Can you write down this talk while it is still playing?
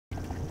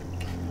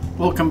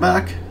Welcome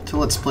back to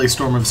Let's Play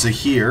Storm of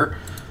Zehir.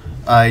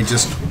 I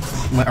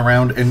just went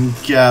around and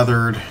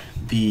gathered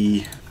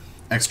the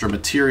extra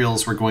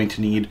materials we're going to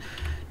need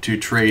to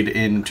trade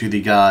into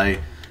the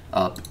guy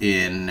up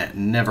in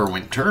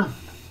Neverwinter.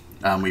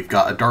 We've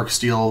got a dark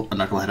steel, a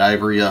knucklehead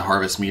ivory, a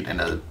harvest meat, and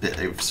a bit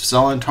of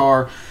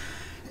celantar.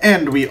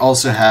 And we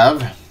also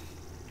have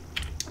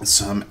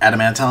some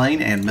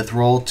adamantine and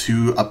mithril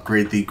to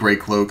upgrade the gray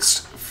cloaks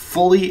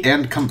fully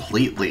and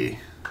completely.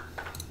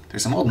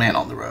 There's an old man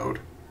on the road.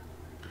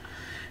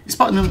 You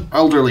spot an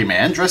elderly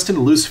man dressed in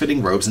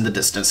loose-fitting robes in the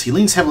distance. He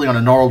leans heavily on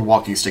a gnarled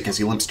walking stick as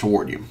he limps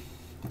toward you.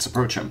 Let's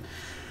approach him.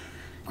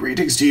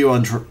 Greetings to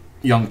you,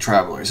 young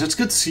travelers. It's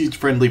good to see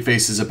friendly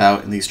faces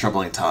about in these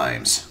troubling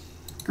times.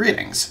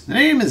 Greetings. The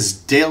name is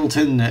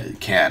Dalton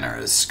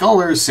Canners,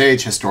 scholar,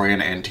 sage,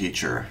 historian, and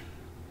teacher.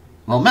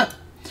 Well met.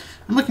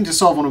 I'm looking to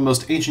solve one of the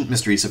most ancient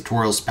mysteries of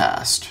Toril's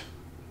past.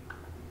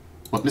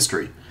 What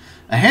mystery?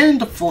 A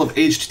handful of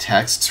aged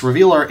texts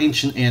reveal our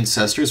ancient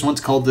ancestors once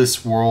called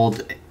this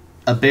world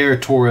Aber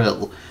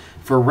Toril.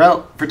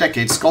 For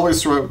decades,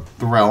 scholars throughout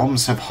the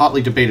realms have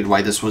hotly debated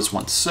why this was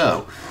once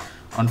so.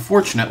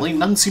 Unfortunately,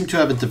 none seem to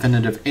have a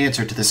definitive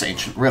answer to this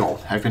ancient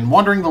riddle. I've been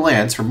wandering the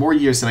lands for more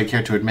years than I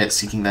care to admit,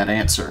 seeking that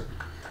answer.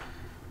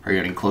 Are you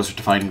getting closer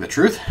to finding the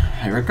truth?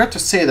 I regret to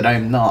say that I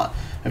am not.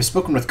 I've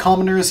spoken with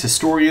commoners,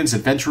 historians,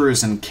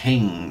 adventurers, and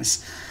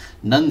kings.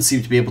 None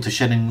seem to be able to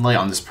shed any light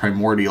on this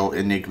primordial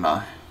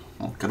enigma.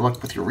 Well, good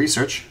luck with your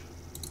research.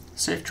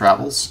 Safe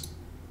travels.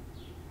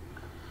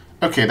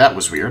 Okay, that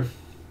was weird.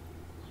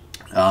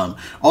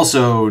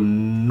 Also,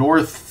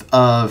 north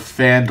of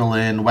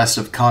Phandalin, west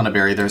of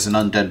Canaberry, there's an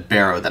undead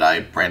barrow that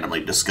I randomly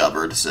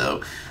discovered,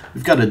 so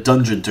we've got a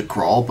dungeon to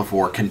crawl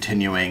before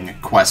continuing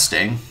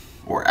questing,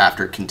 or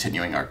after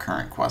continuing our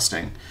current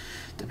questing,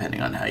 depending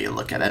on how you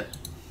look at it.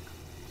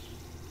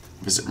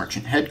 Visit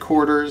merchant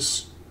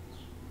headquarters.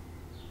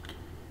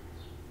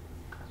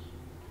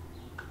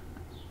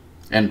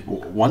 And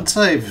once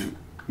I've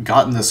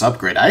gotten this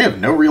upgrade, I have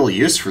no real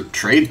use for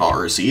trade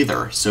bars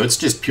either, so it's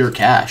just pure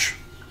cash.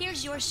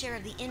 Here's your share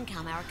of the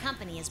income our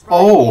company has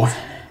brought.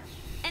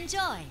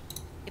 Enjoy.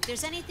 If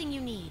there's anything you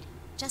need,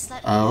 just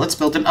let me know. Let's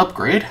build an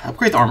upgrade.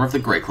 Upgrade the armor of the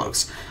Grey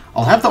Cloaks.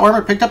 I'll have the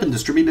armor picked up and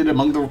distributed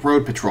among the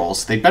road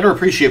patrols. They'd better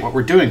appreciate what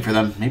we're doing for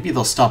them. Maybe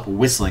they'll stop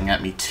whistling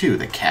at me too,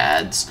 the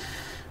cads.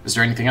 Is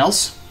there anything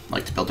else?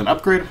 Like to build an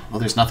upgrade? Well,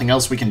 there's nothing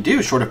else we can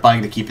do short of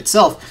buying the keep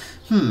itself.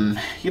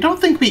 You don't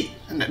think we...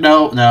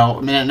 No,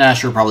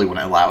 Nasher probably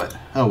wouldn't allow it.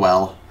 Oh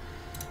well.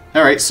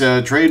 Alright,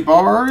 so trade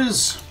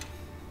bars.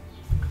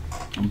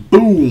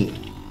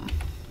 Boom.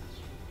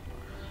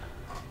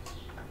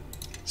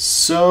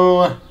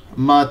 So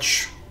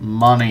much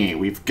money.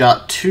 We've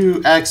got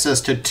access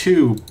to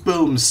two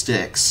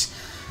boomsticks.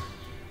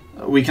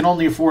 We can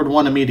only afford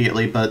one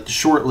immediately, but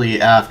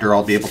shortly after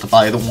I'll be able to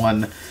buy the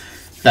one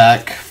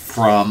back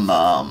from...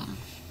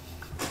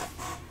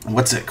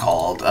 what's it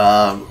called?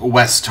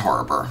 West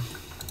Harbor.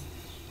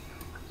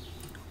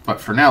 But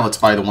for now, let's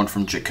buy the one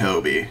from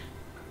Jacoby.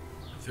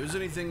 If there's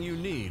anything you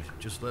need,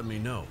 just let me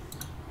know.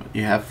 What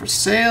you have for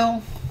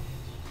sale?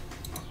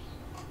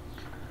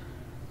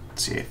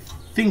 Let's see, I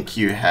think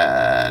you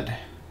had...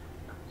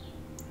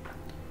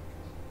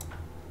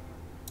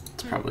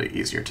 It's probably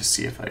easier to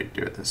see if I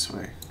do it this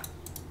way.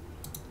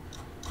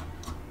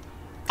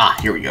 Ah,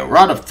 here we go.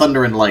 Rod of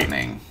Thunder and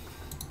Lightning.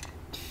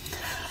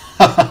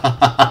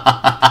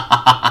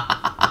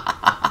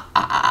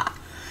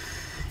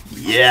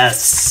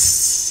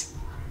 Yes!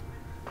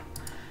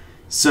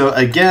 So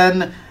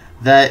again,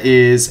 that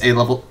is a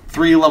level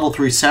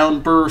 3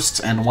 sound bursts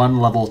and 1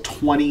 level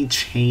 20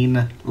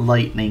 chain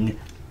lightning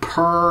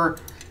per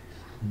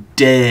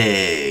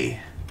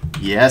day.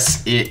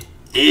 Yes, it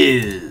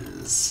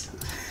is.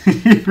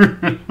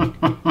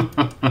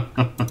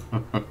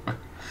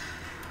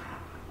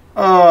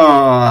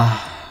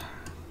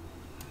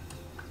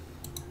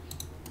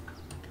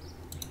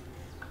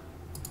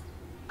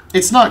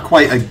 It's not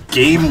quite a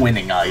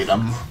game-winning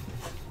item,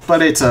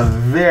 but it's a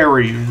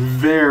very,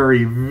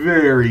 very,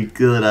 very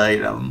good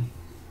item.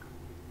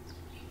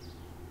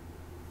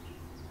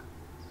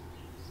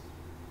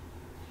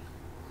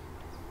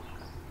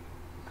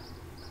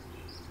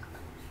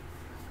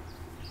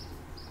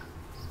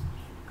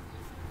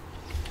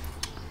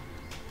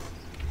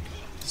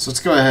 So let's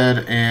go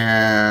ahead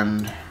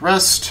and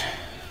rest.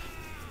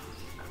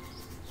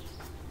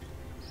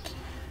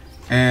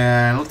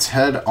 And let's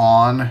head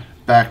on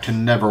back to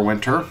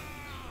Neverwinter.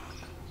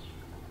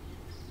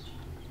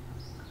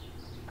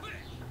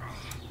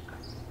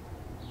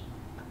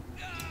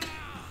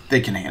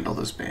 They can handle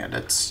those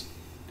bandits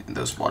and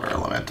those water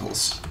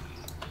elementals.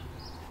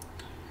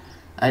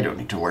 I don't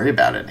need to worry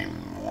about it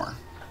anymore,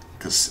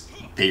 because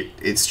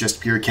it's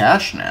just pure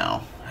cash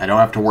now. I don't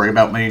have to worry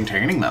about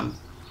maintaining them.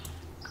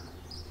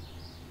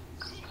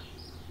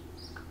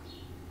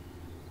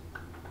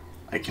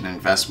 I can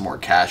invest more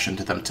cash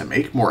into them to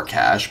make more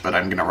cash, but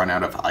I'm going to run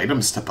out of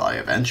items to buy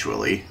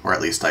eventually, or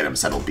at least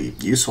items that'll be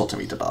useful to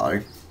me to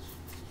buy.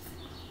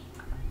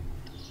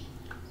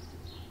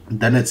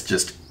 Then it's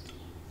just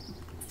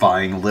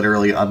buying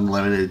literally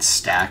unlimited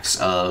stacks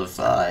of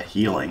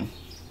healing.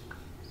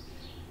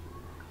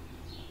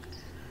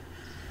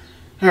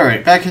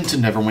 Alright, back into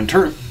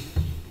Neverwinter.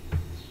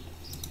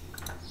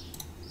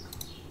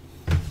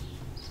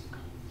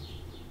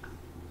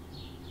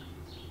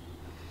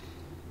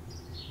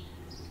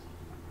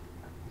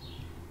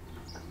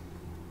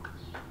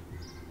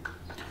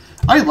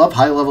 I love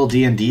high-level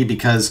D&D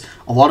because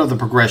a lot of the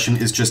progression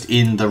is just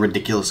in the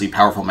ridiculously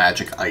powerful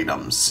magic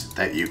items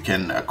that you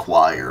can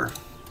acquire.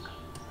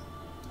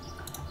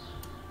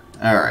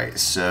 Alright,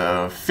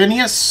 so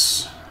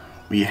Phineas,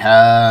 we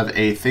have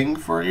a thing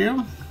for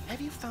you. Have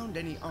you found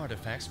any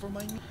artifacts for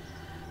my...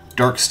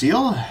 Dark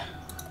Steel,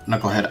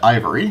 Knucklehead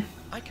Ivory.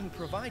 I can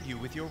provide you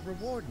with your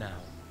reward now.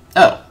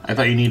 Oh, I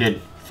thought you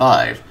needed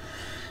 5.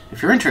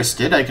 If you're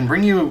interested, I can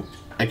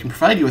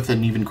provide you with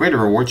an even greater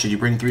reward should you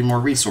bring 3 more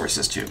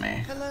resources to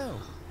me. Hello.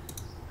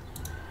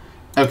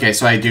 Okay,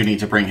 so I do need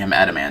to bring him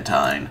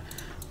adamantine,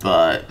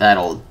 but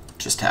that'll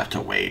just have to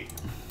wait.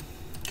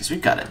 Because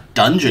we've got a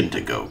dungeon to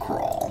go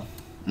crawl.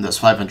 And those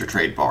 500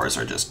 trade bars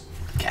are just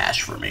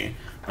cash for me.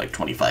 Like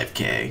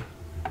 25k.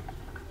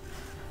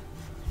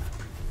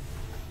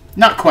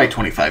 Not quite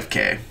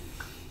 25k.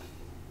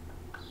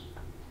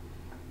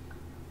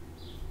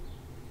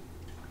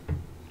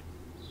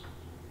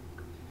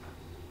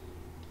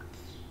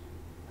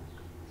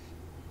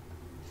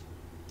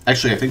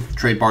 Actually, I think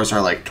trade bars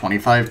are like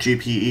 25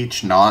 GP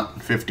each,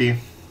 not 50.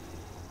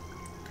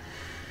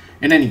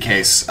 In any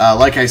case,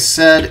 like I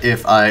said,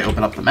 if I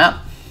open up the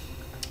map,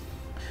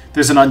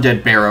 there's an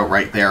undead barrow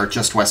right there,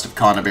 just west of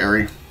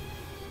Canaberry.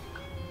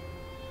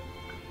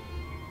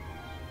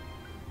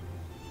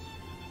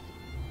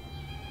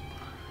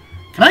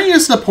 Can I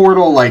use the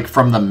portal, like,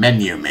 from the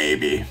menu,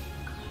 maybe?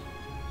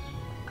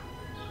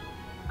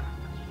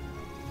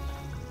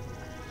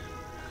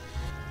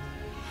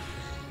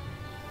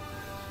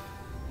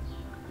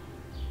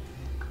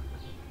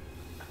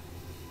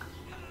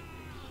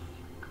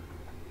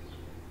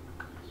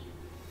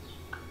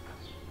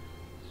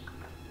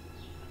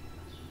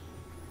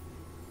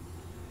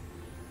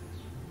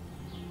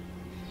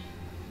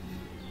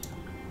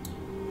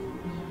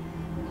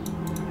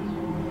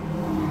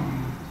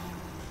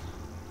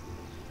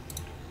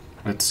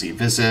 Let's see,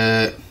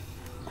 visit.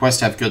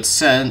 Quest have good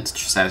scent.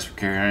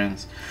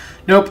 Siadys'variana.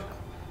 Nope.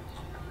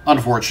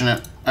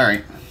 Unfortunate.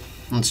 Alright.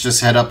 Let's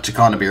just head up to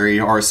Canaberry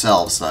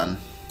ourselves then.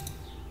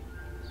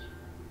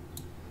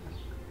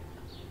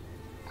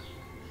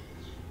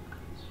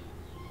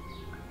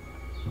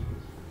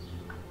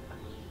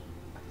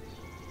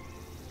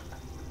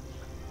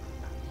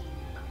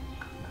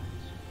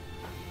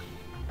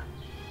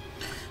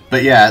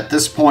 But yeah, at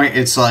this point,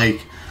 it's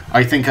like,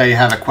 I think I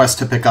have a quest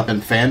to pick up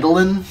in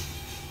Phandalin.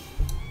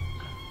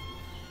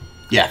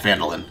 Yeah,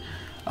 Phandalin.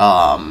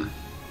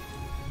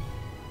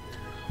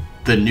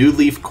 The New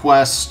Leaf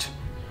quest,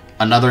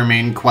 another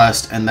main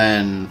quest, and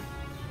then...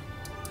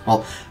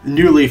 Well,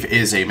 New Leaf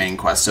is a main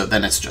quest, so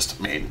then it's just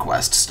main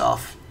quest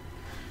stuff.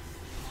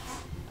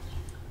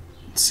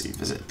 Let's see,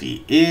 visit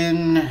the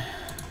inn.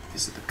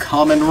 Visit the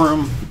common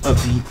room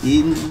of the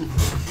inn.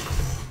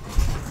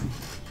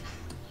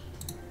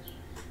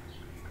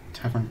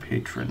 Tavern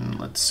patron,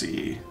 let's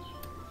see.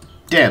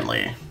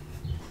 Danley.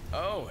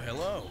 Oh,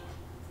 hello.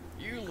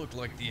 You look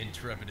like the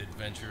intrepid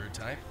adventurer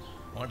type.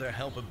 Want to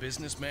help a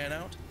businessman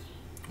out?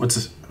 What's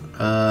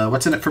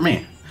in it for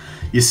me?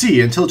 You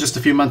see, until just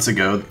a few months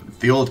ago,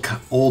 the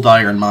old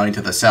iron mine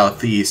to the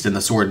southeast in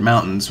the Sword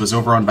Mountains was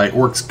overrun by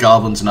orcs,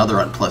 goblins, and other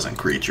unpleasant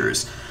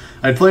creatures.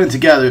 I'd planned to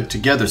gather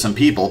together some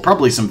people,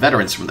 probably some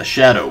veterans from the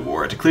Shadow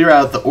War, to clear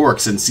out the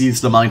orcs and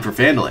seize the mine for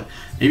Phandalin.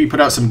 Maybe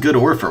put out some good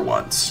ore for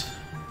once.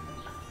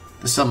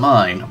 This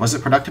mine, was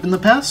it productive in the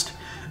past?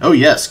 Oh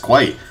yes,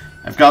 quite.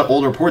 I've got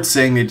old reports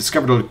saying they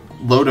discovered a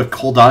load of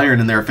cold iron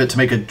in there fit to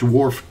make a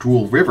dwarf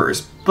dual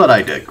rivers, but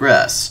I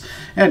digress.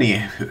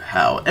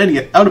 Anyhow,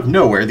 out of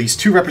nowhere, these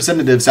 2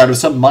 representatives out of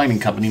some mining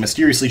company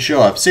mysteriously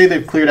show up, say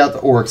they've cleared out the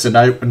orcs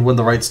and won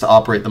the rights to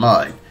operate the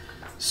mine.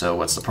 So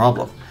what's the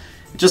problem?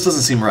 It just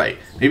doesn't seem right.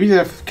 Maybe they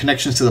have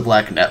connections to the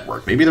Black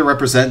Network. Maybe they're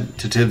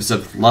representatives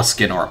of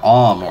Luskin or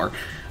Om, or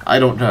I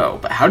don't know.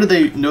 But how did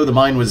they know the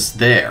mine was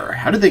there?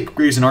 How did they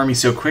raise an army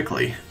so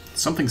quickly?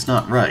 Something's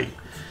not right.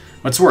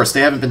 What's worse, they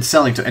haven't been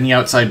selling to any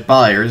outside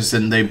buyers,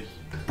 and they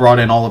brought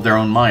in all of their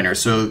own miners,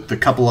 so the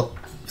people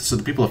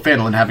of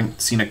Phandalin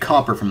haven't seen a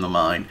copper from the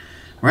mine.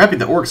 We're happy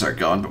the orcs are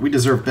gone, but we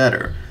deserve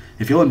better.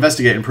 If you'll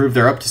investigate and prove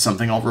they're up to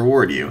something, I'll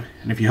reward you.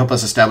 And if you help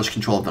us establish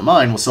control of the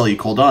mine, we'll sell you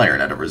cold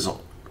iron at a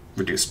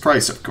reduced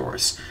price, of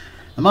course.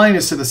 The mine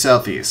is to the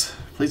southeast.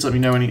 Please let me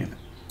know anything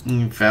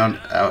you found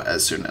out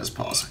as soon as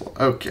possible.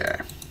 Okay.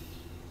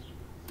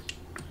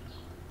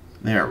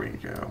 There we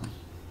go.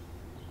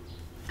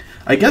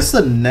 I guess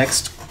the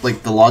next,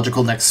 like, the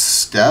logical next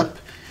step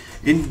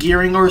in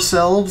gearing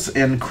ourselves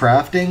and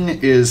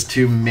crafting is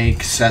to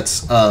make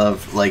sets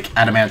of, like,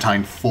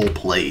 adamantine full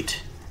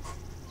plate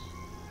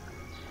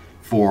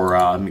for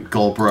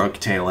Gullbrook,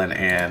 Talon,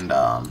 and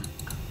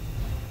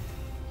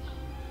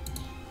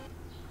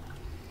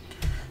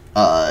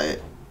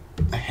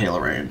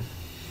Hallorain.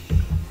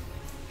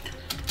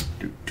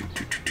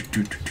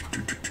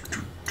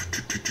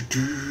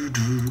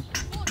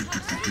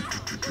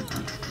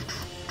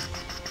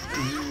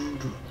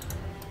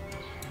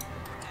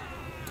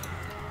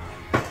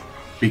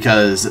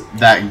 Because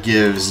that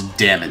gives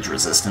damage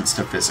resistance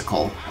to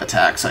physical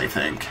attacks, I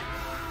think.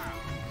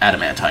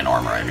 Adamantine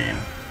armor, I mean.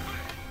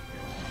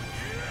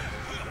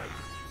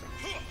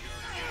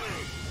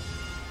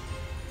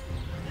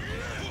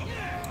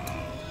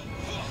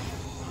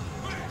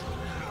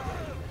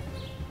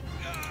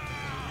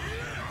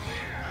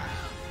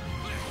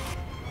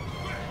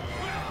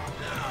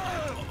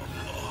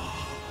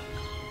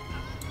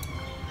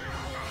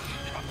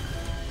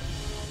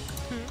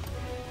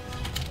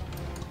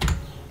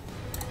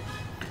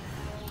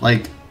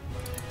 Like,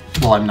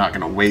 well, I'm not going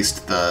to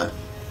waste the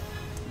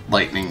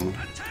lightning,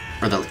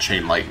 or the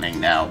chain lightning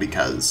now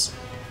because,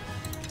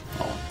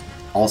 well,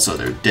 also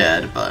they're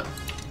dead, but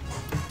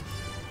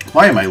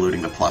why am I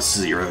looting the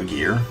 +0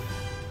 gear?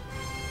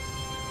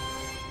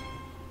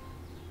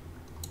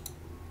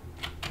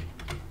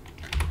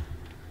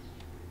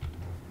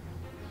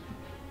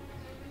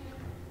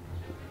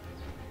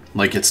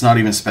 Like, it's not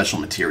even special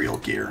material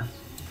gear.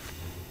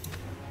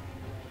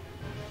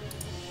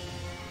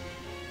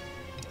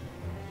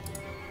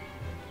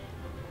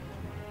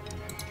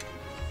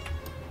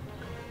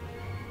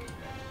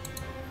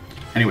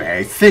 Anyway,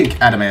 I think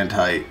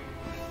adamantite,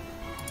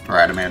 or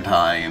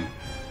adamantine,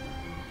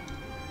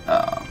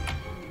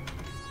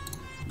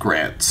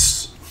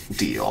 grants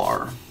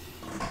DR.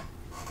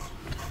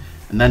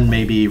 And then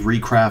maybe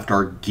recraft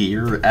our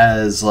gear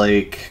as,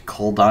 like,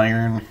 cold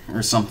iron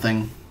or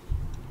something.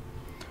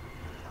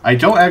 I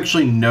don't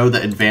actually know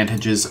the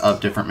advantages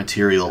of different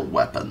material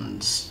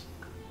weapons.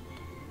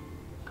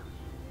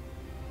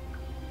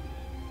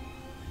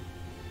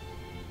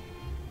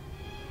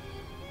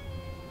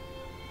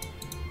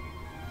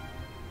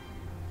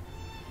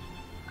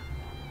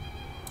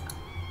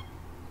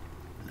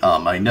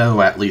 I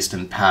know, at least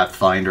in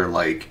Pathfinder,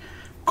 like,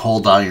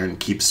 cold iron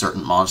keeps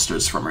certain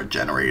monsters from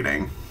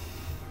regenerating.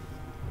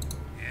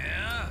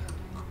 Yeah?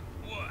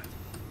 What?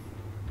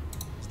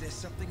 Is there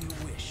something you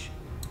wish?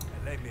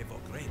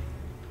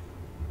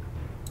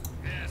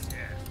 Yes,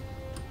 yes.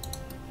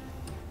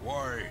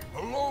 Why,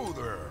 hello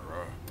there.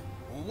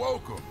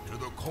 Welcome to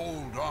the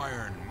Cold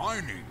Iron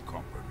Mining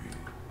Company.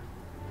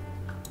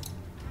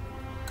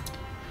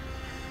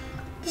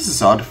 This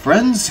is odd,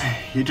 friends.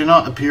 You do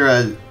not appear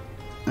as...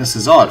 This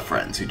is odd,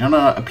 friends. You do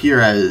not appear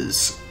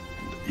as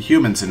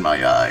humans in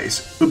my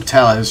eyes.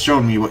 Ubtal has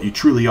shown me what you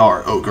truly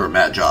are, Ogre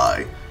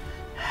Magi.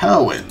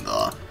 How in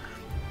the...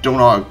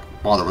 Don't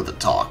bother with the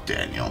talk,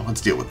 Daniel.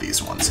 Let's deal with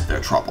these ones.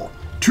 They're trouble.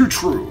 Too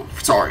true.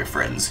 Sorry,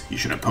 friends. You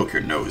shouldn't poke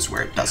your nose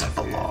where it doesn't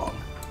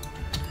belong.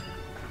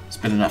 It's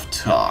been enough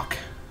talk.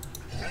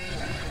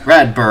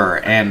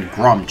 Radbur and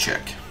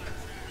Gromchik.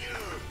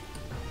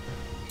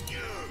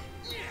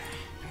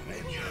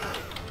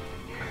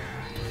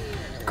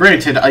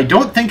 Granted, I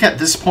don't think at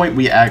this point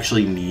we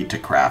actually need to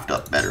craft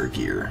up better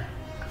gear.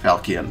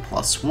 Falchion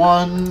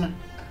 +1.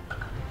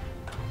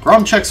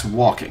 Gromchek's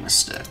walking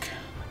stick.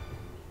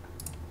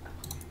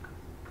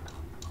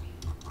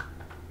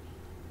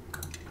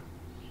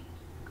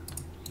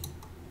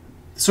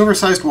 This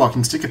oversized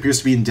walking stick appears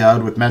to be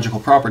endowed with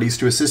magical properties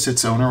to assist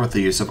its owner with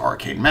the use of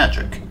arcane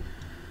magic.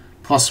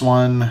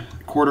 +1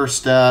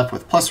 quarterstaff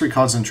with +3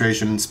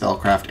 concentration,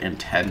 spellcraft, and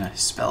 10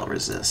 spell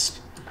resist.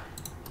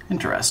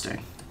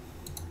 Interesting.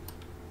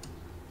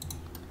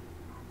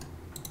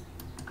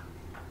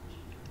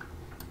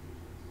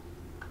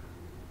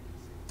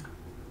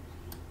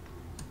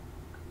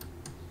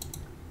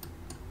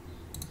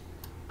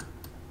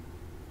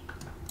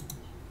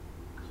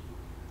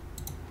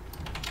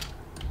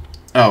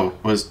 Oh,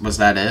 was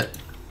that it?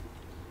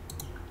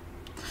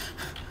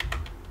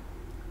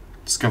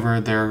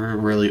 Discovered there were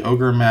really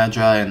ogre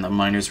magi and the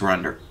miners were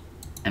under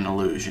an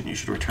illusion. You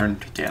should return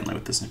to Danley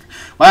with this.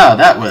 Wow,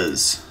 that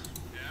was...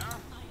 Yeah?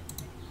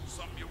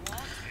 Something you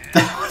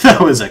want? that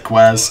was a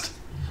quest.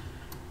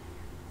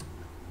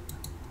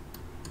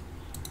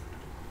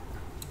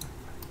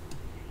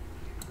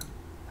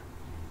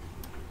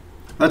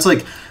 That's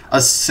like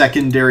a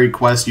secondary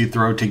quest you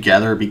throw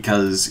together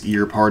because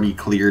your party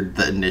cleared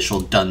the initial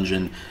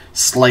dungeon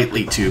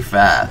slightly too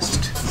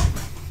fast.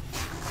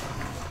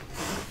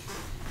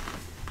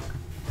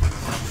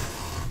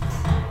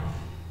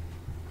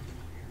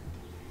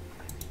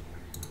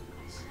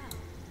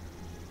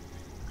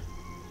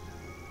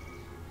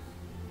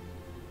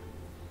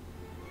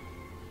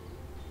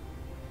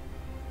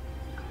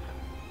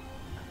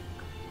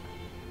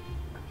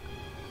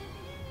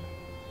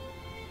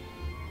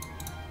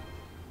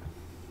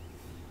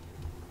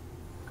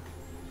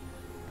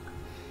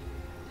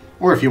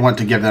 Or if you want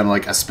to give them,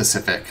 like, a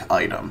specific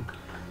item.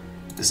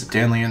 Is it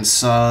Danley and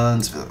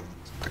Sons? The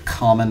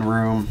common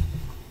room?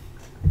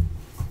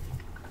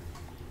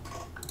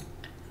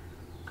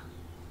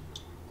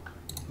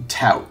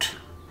 Tout.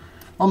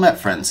 Well met,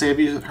 friends. Say, have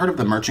you heard of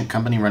the merchant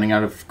company running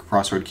out of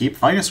Crossroad Keep?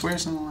 Finest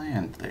wares in the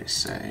land, they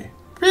say.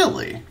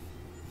 Really?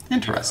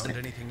 Interesting.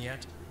 Found anything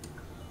yet?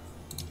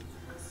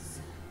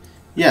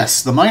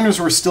 Yes, the miners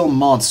were still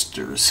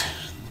monsters,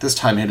 this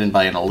time hidden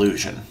by an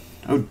illusion.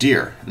 Oh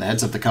dear, and the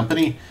heads of the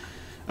company?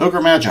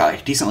 Ogre Magi,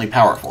 decently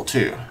powerful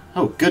too.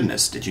 Oh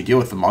goodness, did you deal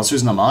with the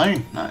monsters in the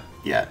mine? Not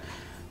yet.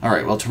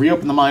 Alright, well to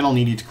reopen the mine I'll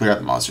need you to clear out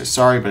the monsters.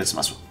 Sorry, but it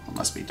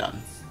must be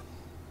done.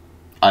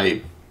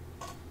 I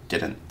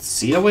didn't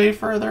see a way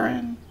further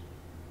in?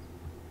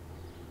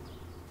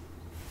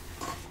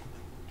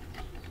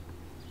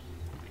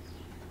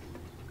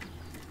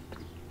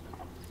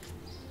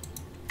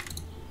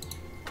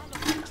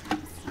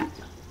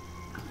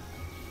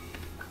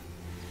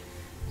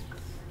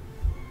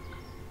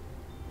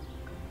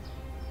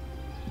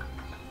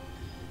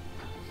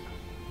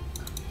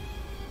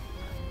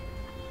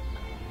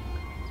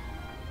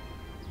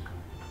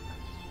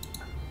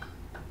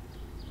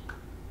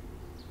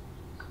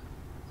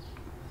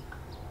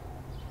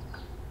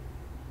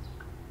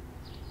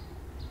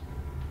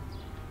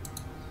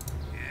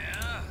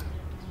 Yeah?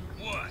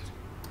 What?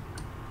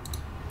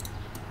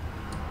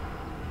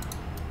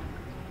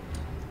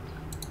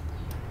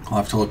 I'll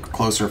have to look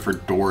closer for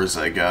doors,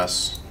 I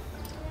guess.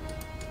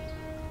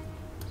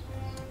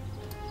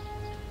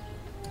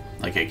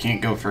 Like, I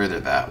can't go further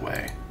that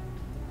way.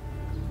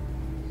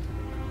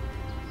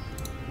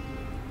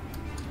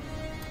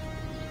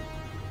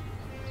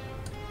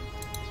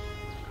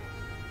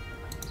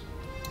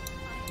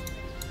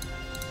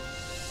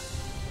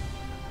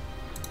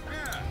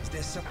 Is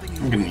there something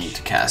you I'm gonna wish? need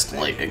to cast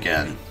light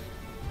again.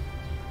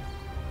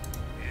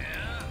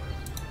 Yeah?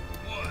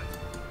 What?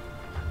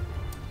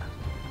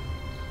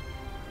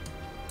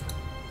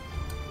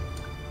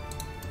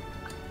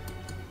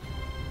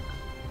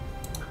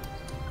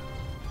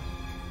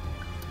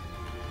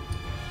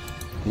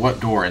 What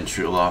door in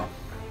Shula?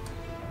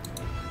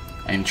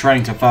 I'm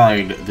trying to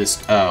find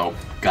this. Oh,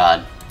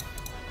 God.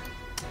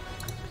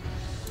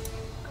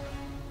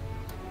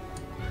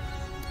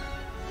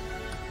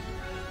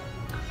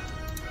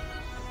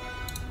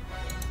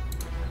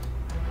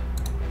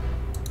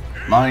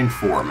 Mine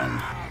Foreman.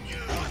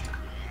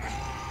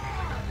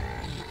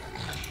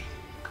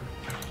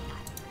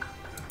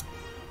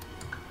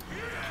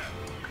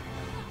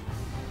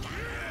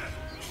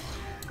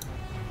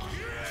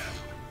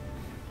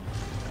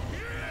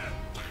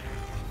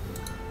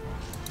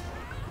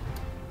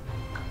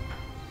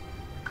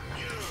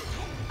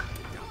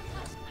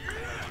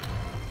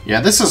 Yeah,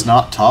 this is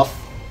not tough.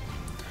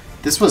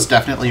 This was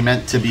definitely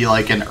meant to be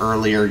like an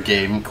earlier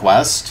game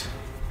quest.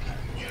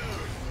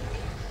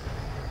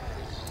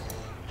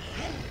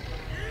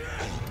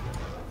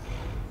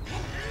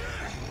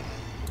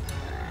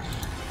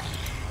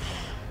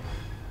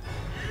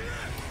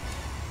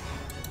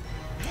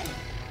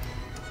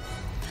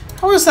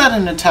 How is that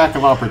an attack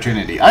of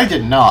opportunity? I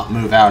did not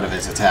move out of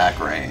his attack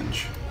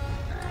range.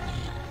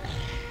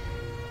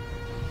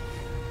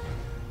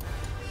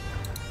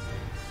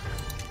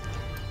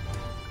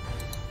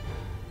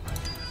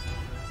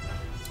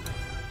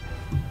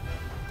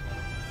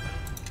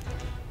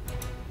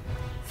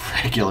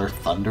 Regular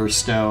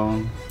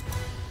Thunderstone.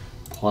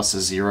 Plus a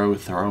 0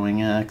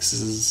 throwing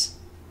axes.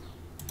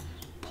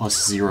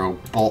 Plus 0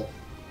 bolt.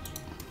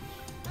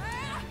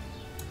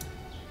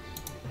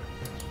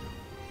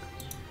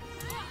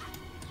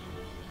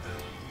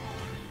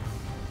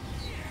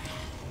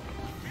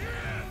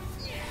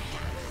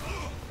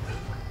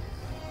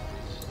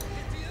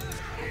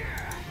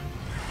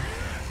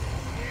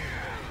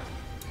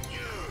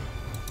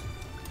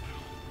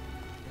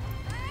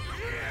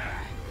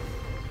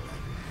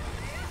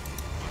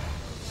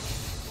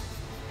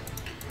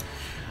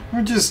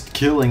 We're just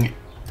killing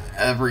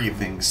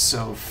everything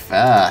so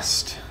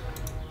fast.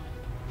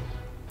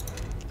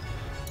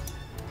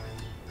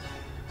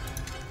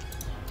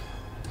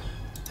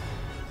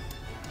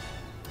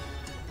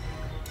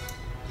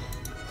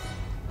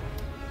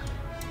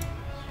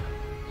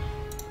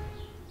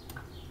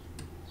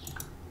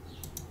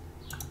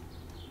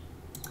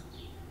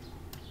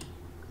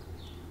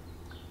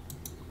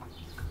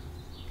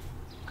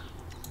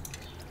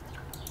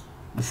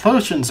 The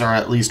potions are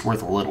at least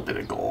worth a little bit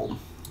of gold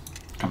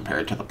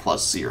compared to the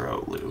plus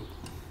 0 loot.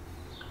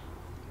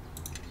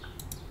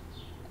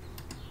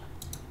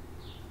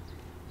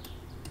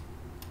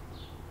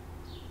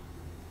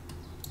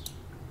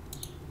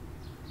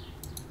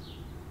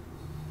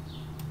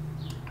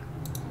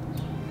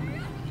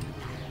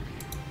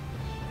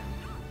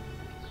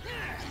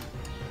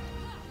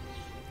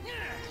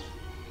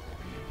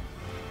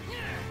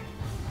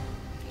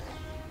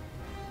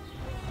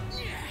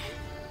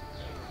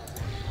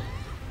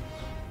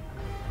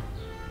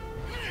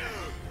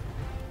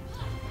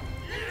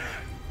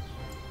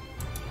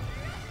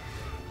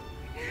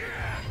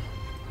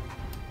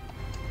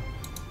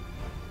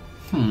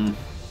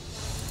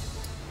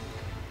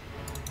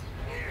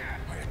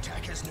 My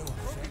attack has no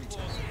effect.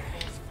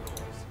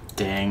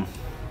 Dang.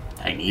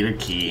 I need a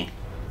key.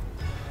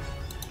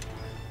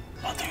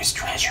 But there's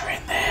treasure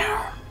in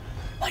there.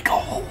 Like a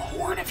whole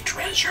hoard of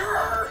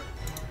treasure.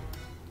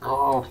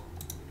 Oh.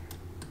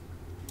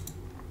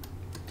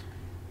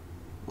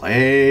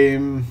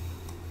 Lame.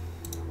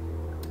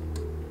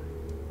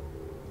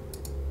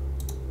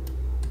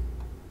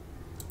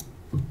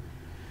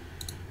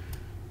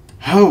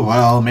 Oh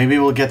well, maybe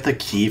we'll get the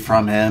key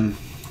from him.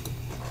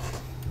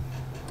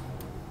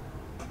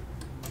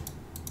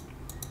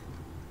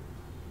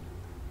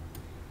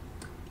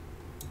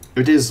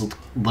 It is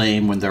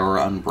lame when there are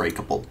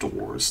unbreakable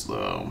doors,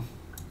 though.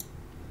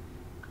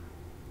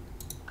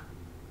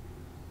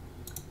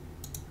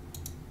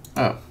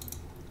 Oh,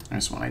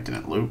 there's one I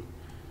didn't loot.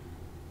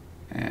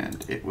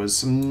 And it was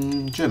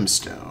some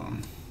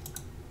gemstone.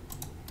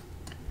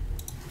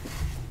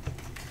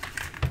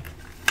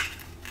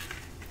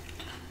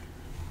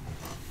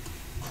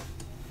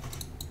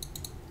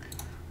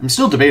 I'm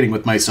still debating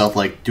with myself,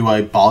 like, do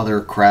I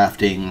bother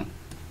crafting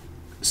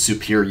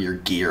superior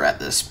gear at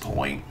this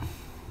point?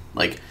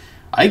 Like,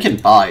 I can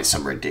buy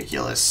some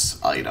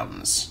ridiculous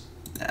items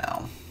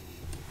now.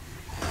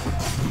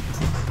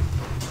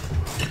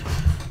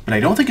 But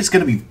I don't think it's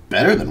going to be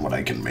better than what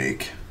I can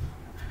make.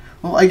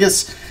 Well, I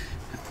guess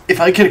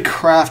if I could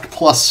craft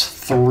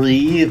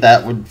 +3,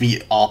 that would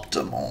be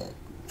optimal.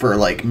 For,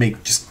 like,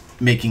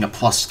 making a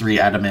 +3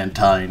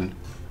 adamantine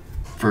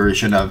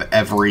version of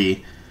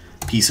every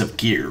piece of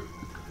gear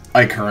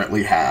I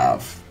currently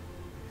have.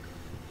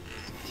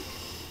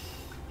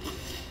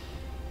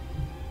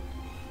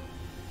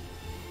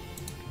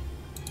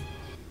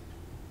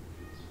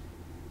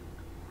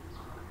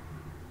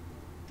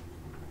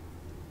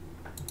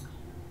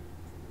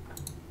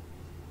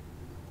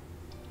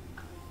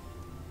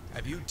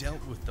 Have you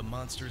dealt with the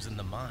monsters in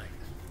the mine?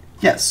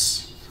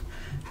 Yes.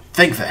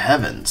 Thank the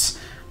heavens.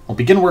 I'll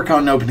begin work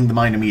on opening the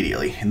mine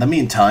immediately. In the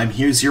meantime,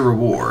 here's your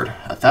reward.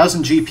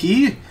 1,000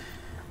 GP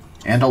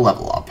and a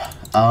level up.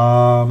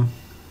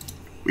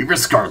 We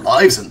risk our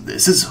lives and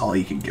this is all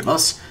you can give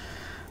us.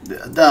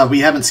 We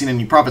haven't seen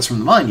any profits from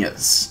the mine yet,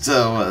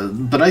 so,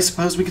 but I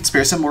suppose we could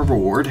spare some more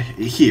reward.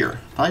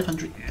 Here,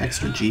 500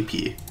 extra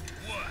GP.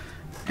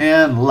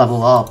 And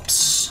level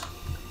ups.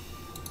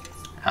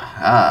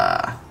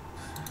 Haha.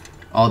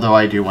 Although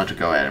I do want to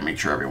go ahead and make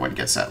sure everyone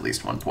gets at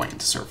least 1 point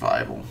into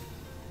survival.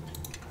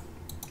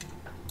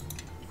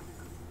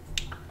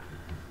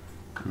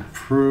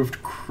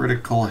 Improved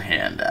critical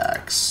hand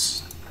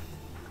axe.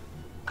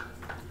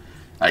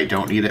 I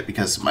don't need it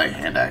because my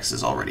hand axe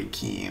is already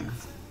keen.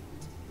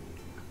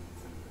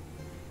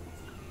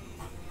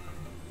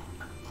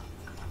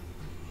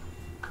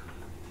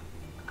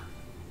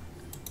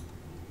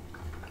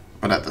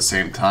 But at the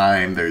same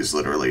time, there's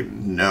literally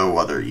no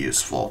other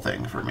useful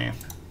thing for me.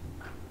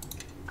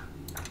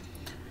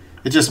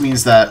 It just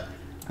means that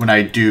when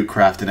I do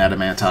craft an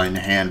adamantine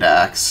hand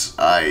axe,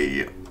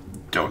 I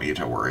don't need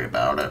to worry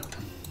about it.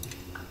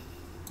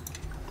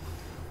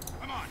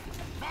 Come on,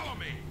 follow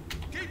me.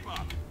 Keep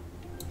up.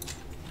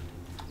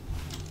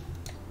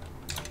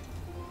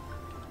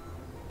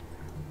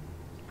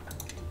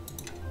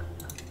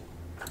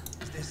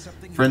 Is there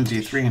something?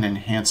 Frenzy 3 and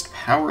enhanced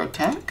power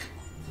attack?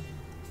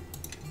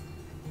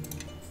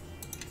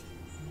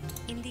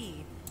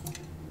 Indeed.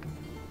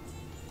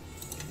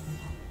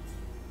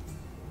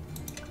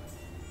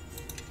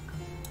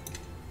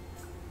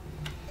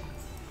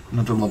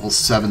 Another level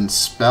 7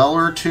 spell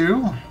or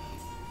two.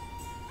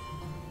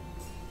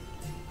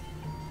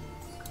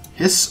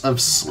 Hiss of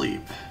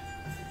Sleep.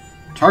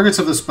 Targets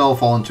of the spell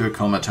fall into a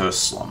comatose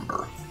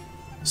slumber.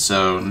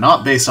 So,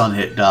 not based on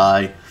hit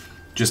die,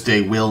 just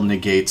a will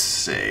negates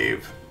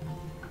save.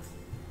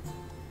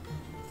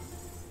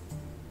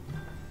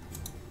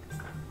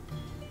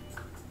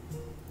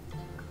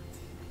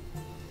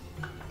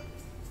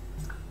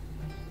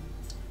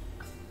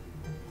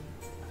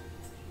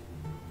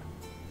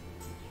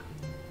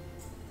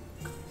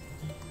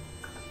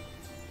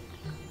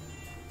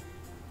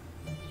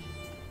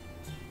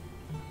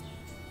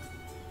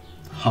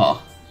 Huh.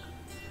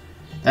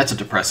 That's a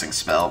depressing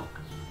spell.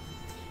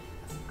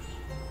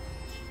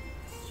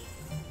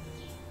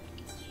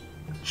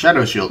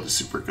 Shadow Shield is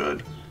super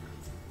good,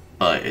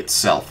 but it's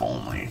self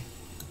only.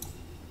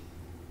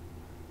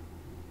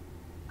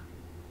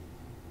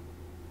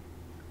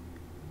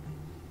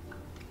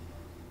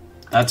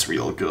 That's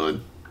real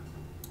good.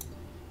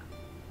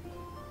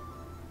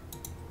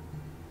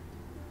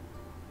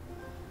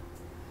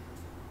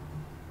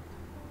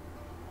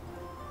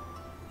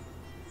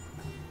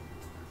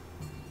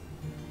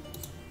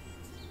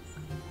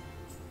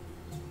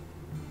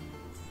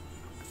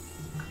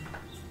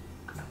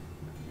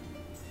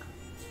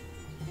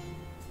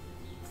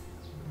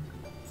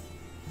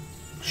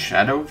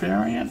 Shadow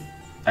variant?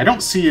 I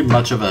don't see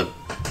much of a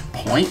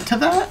point to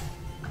that.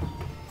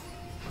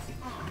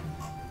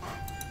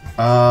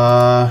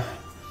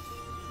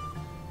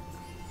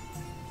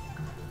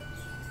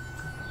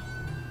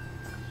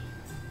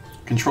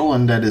 Control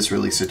Undead is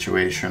really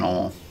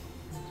situational.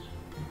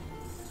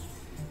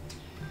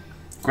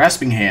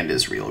 Grasping Hand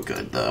is real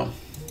good, though.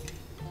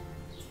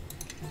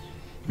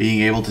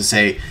 Being able to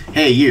say,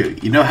 hey, you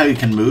know how you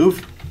can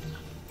move?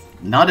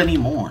 Not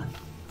anymore.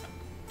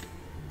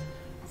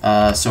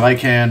 So I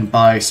can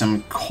buy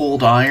some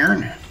cold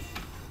iron.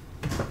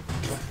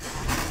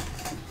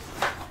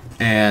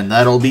 And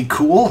that'll be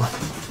cool.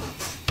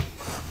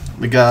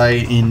 The guy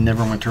in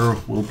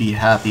Neverwinter will be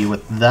happy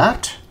with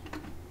that.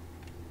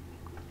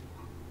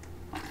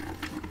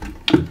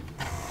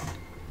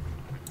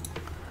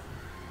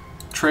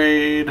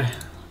 trade.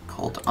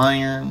 Cold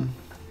iron.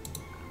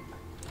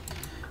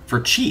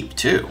 For cheap,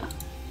 too.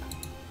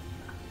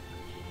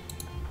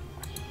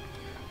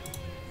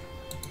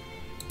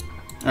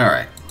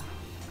 Alright.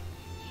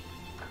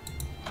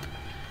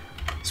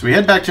 So we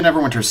head back to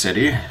Neverwinter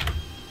City.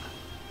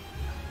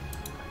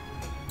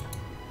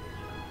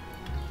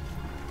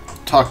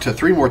 Talk to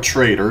 3 more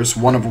traders,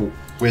 one of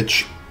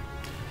which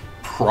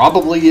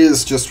probably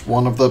is just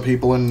one of the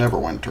people in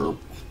Neverwinter.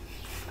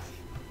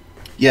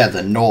 Yeah,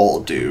 the Knoll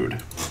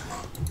dude.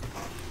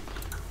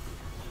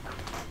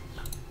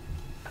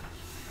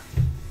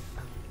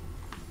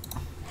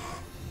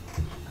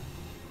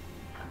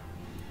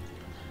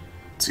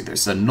 Let's see,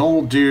 there's the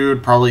Knoll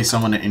dude, probably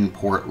someone in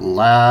Port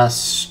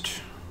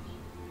Last.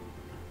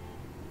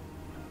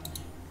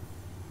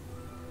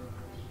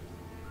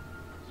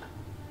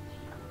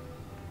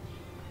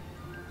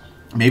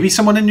 Maybe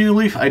someone in New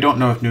Leaf? I don't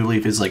know if New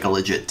Leaf is like a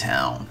legit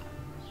town.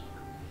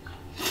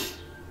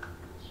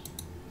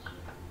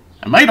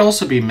 I might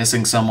also be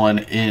missing someone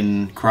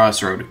in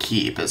Crossroad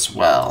Keep as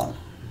well.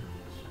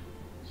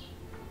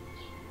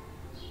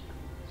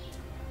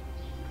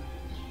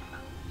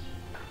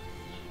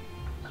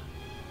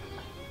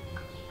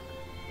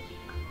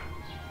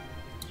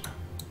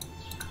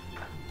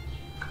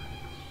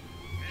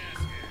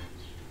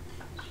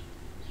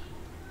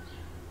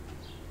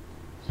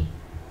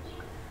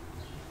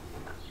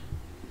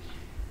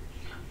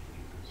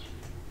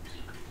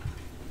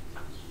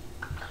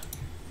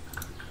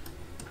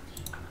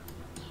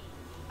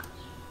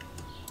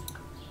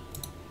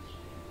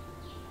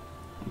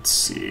 Let's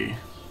see.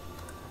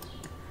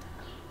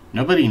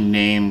 Nobody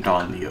named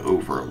on the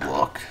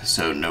Overlook,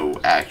 so no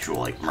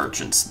actual like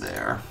merchants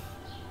there.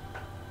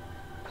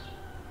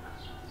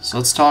 So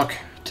let's talk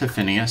to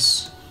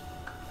Phineas.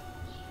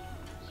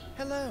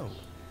 Hello.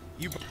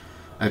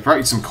 I brought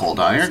you some cold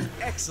iron.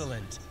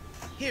 Excellent.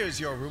 Here's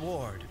your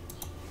reward.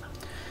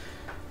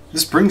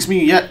 This brings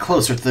me yet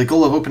closer to the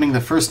goal of opening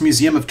the first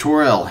museum of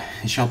Toril.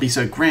 It shall be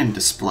a grand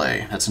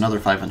display. That's another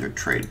 500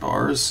 trade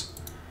bars.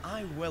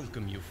 I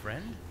welcome you,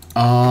 friend.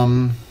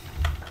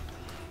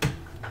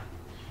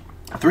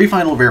 3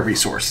 final rare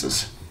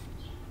resources.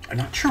 I'm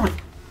not sure what...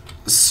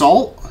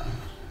 Salt?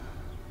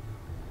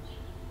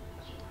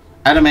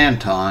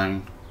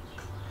 Adamantine.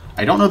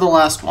 I don't know the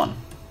last one.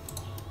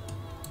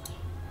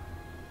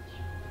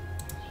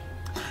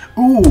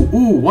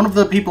 Ooh, one of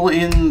the people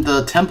in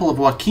the Temple of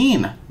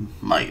Joaquin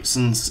might,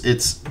 since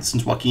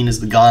Joaquin is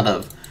the god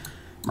of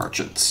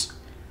merchants.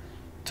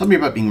 Tell me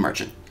about being a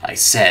merchant. I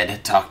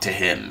said, talk to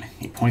him.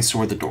 He points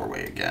toward the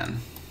doorway again.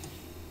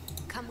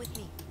 Come with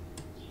me.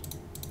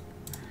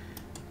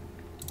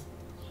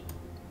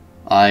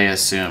 I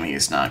assume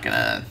he's not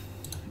gonna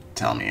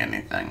tell me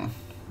anything.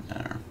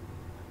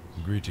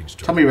 Greetings,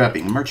 Tell me about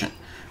being a merchant.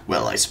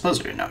 Well, I suppose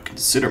I do not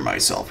consider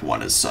myself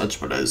one as such,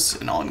 but as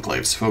an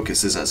enclave's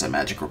focus is as a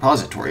magic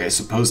repository, I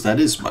suppose that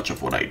is much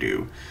of what I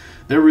do.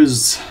 There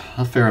is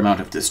a fair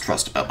amount of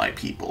distrust about my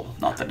people.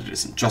 Not that it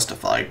isn't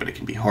justified, but it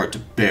can be hard to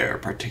bear,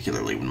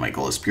 particularly when my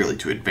goal is purely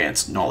to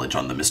advance knowledge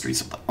on the mysteries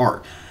of the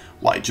art.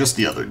 Why, just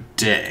the other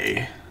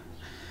day...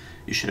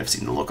 You should have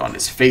seen the look on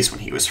his face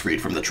when he was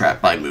freed from the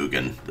trap by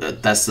Mugen.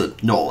 That's the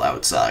Knoll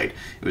outside.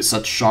 It was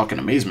such shock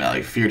and amazement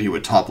I feared he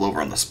would topple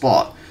over on the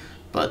spot.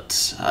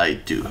 But I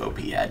do hope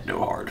he had no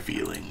hard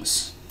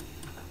feelings.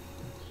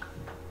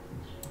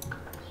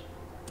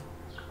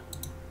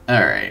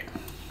 Alright.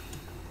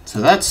 So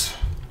that's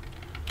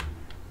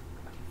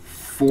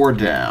 4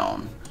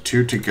 down.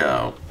 2 to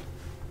go.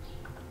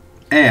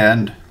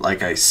 And,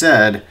 like I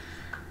said,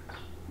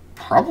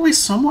 probably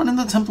someone in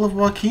the Temple of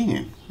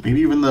Joaquin.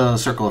 Maybe even the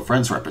Circle of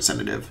Friends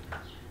representative.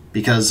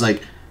 Because,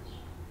 like,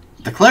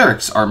 the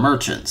clerics are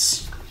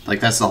merchants. Like,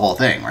 that's the whole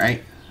thing,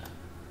 right?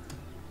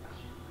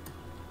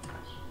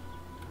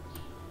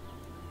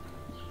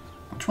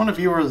 Which one of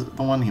you are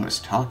the one he was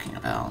talking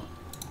about?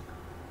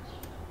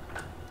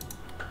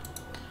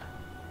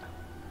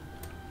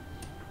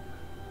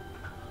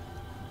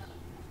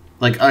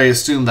 Like, I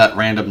assume that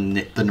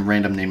the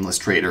random nameless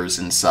traders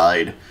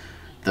inside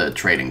the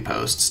trading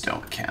posts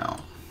don't count.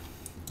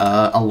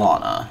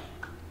 Alana.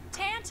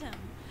 Tantum,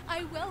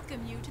 I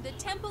welcome you to the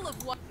Temple of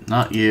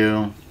Not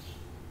you.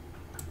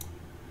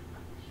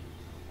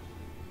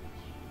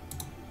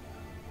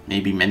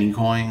 Maybe many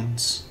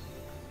coins?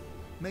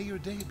 May your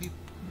day be...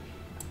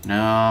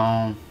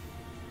 No.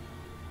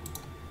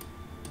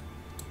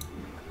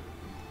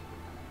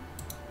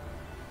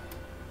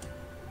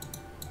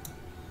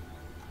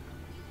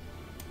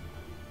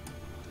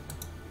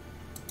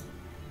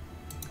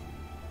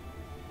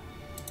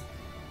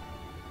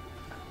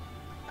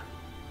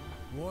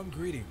 Warm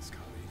greetings,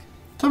 colleague.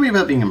 Tell me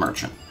about being a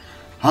merchant.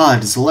 Ah,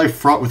 it is a life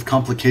fraught with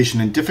complication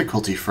and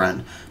difficulty,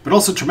 friend, but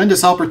also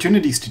tremendous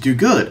opportunities to do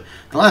good.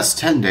 The last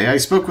 10 days, I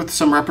spoke with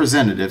some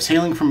representatives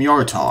hailing from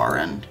Yartar,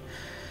 and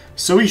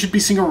so we should be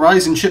seeing a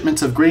rise in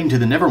shipments of grain to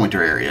the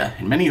Neverwinter area,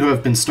 and many who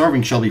have been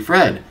starving shall be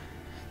fed.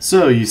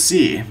 So, you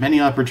see, many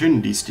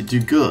opportunities to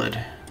do good.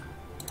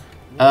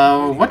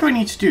 What do I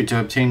need to do to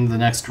obtain the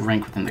next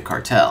rank within the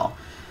cartel?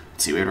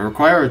 Let's see, we would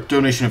require a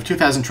donation of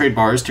 2,000 trade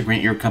bars to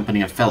grant your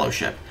company a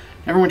fellowship.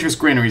 Neverwinter's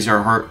granaries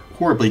are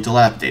horribly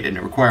dilapidated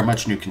and require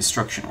much new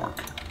construction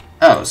work.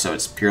 Oh, so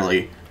it's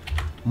purely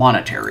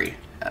monetary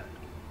at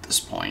this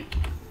point.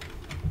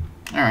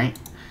 Alright.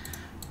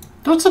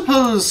 Don't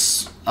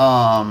suppose,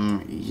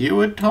 you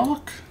would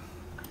talk?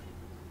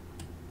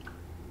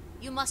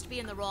 You must be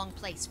in the wrong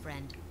place,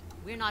 friend.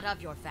 We're not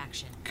of your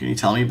faction. Can you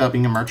tell me about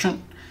being a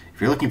merchant?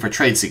 If you're looking for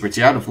trade secrets,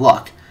 you're out of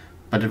luck.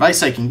 But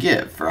advice I can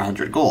give for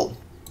 100 gold.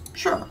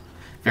 Sure.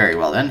 Very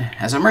well then.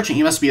 As a merchant,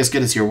 you must be as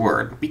good as your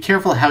word. Be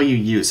careful how you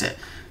use it.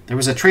 There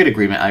was a trade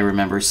agreement I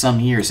remember some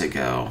years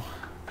ago.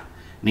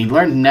 And he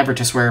learned never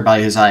to swear by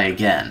his eye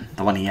again.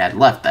 The one he had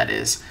left, that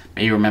is.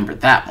 May you remember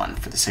that one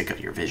for the sake of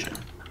your vision.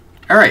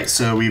 Alright,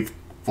 so we've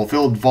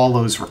fulfilled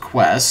Volo's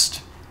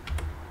request.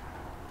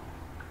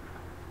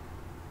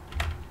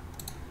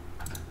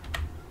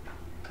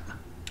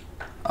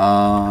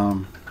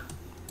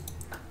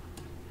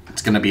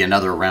 It's going to be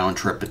another round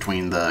trip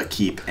between the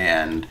Keep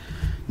and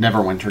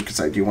Neverwinter, because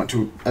I do want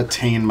to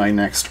attain my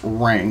next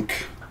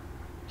rank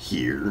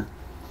here.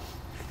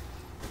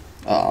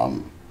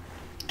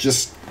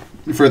 Just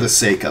for the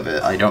sake of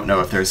it. I don't know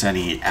if there's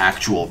any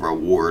actual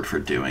reward for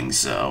doing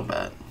so,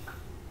 but...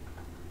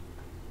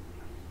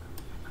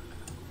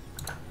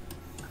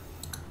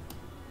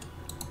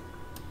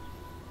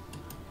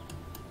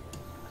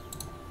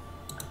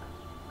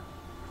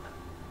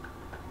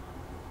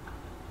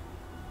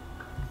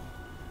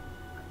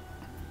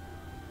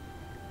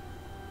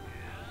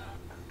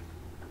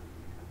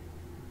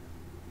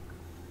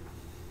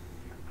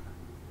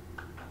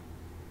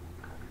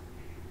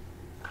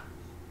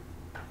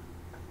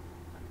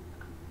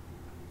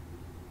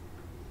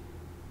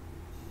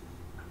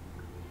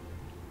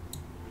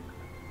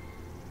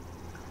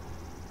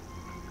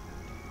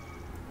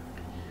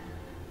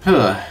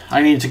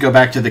 I need to go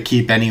back to the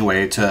Keep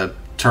anyway to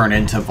turn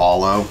into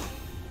Volo.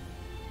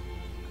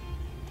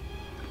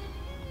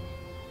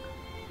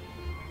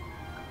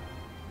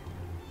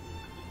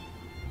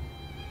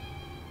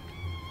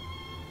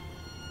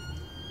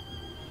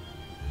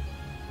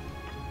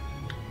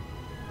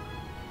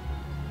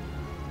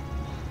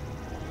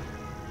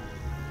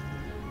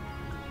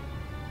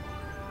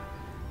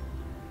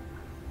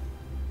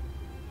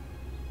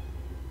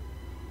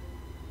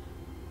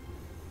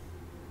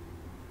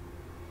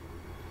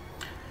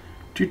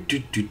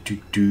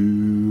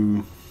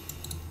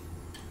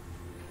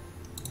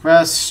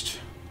 Rest.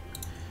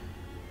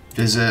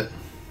 Visit.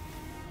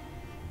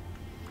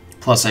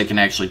 Plus I can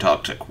actually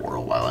talk to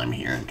Quarrel while I'm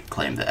here and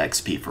claim the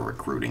XP for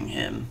recruiting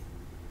him.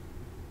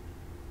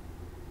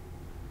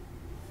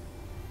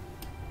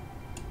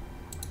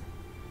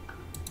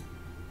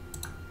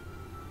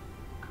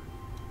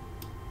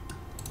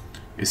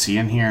 Is he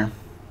in here?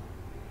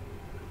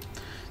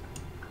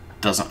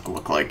 Doesn't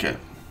look like it.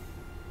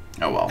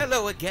 Oh well.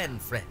 Hello again,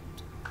 friend.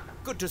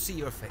 Good to see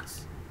your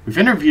face. We've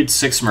interviewed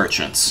 6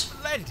 merchants.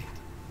 Splendid!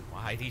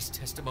 Why, these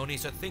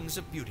testimonies are things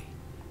of beauty.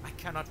 I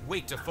cannot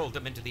wait to fold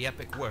them into the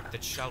epic work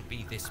that shall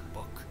be this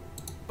book.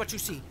 But you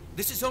see,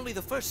 this is only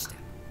the first step.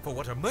 For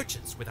what are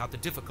merchants without the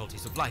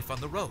difficulties of life on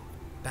the road?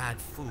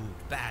 Bad food,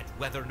 bad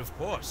weather, and of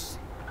course,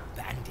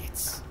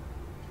 bandits.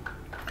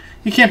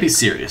 You can't be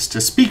serious. To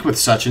speak with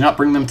such and not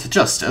bring them to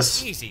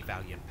justice. Easy,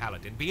 valiant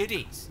paladin, be at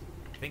ease.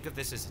 Think of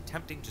this as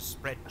attempting to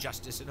spread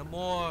justice in a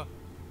more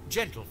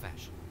gentle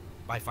fashion,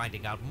 by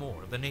finding out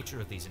more of the nature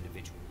of these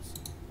individuals.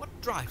 What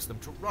drives them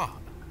to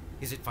rob?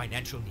 Is it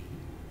financial need?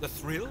 The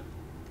thrill?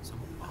 Some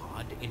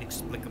odd,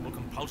 inexplicable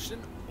compulsion?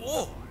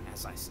 Or,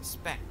 as I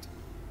suspect,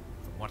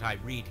 from what I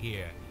read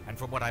here, and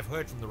from what I've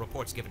heard from the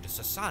reports given to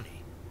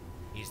Sasani,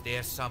 is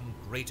there some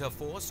greater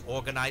force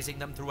organizing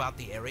them throughout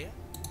the area?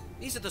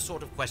 These are the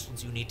sort of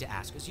questions you need to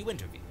ask as you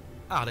interview.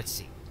 Let's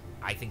see.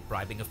 I think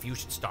bribing a few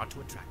should start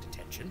to attract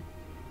attention.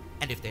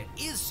 And if there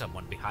is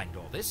someone behind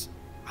all this,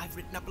 I've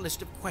written up a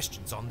list of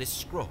questions on this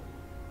scroll.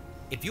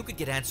 If you could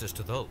get answers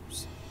to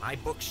those, my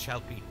book shall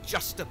be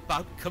just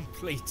about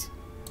complete.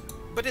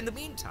 But in the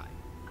meantime,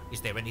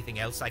 is there anything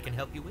else I can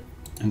help you with?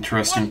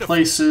 Interesting Wonderful.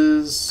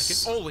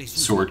 places. I can always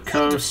use Sword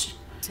wonderful. Coast.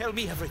 Tell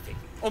me everything.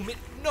 Omit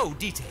no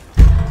detail.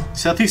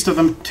 Southeast of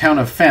the town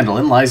of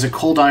Phandalin lies a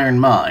cold iron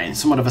mine,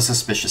 somewhat of a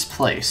suspicious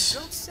place.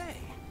 Don't say.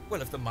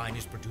 Well, if the mine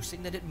is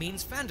producing, then it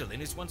means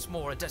Phandalin is once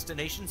more a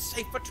destination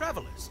safe for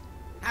travelers.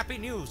 Happy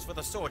news for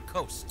the Sword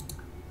Coast.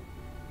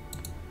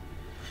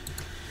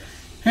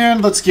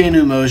 And let's gain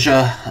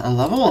Umoja a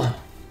level.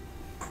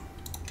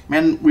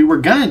 Man, we were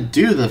gonna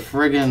do the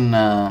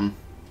friggin'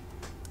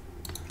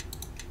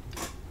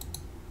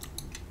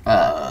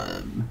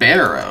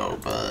 Barrow,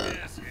 but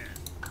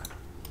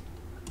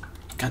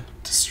got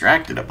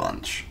distracted a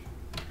bunch.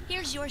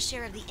 Here's your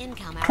share of the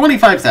income.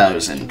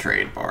 25,000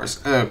 trade bars.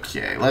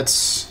 Okay,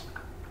 let's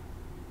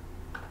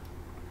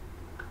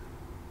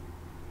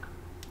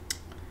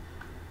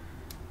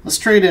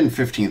trade in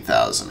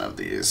 15,000 of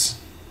these.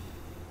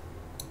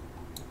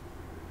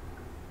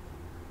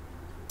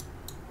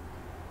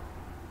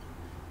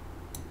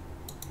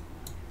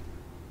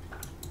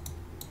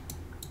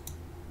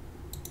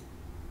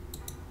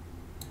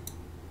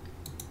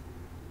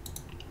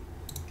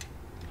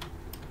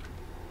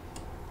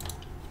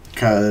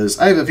 because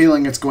I have a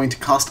feeling it's going to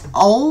cost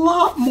a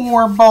lot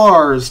more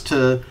bars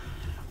to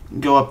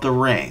go up the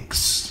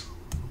ranks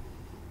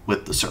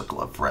with the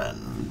Circle of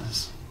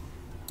Friends.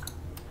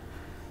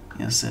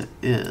 Yes, it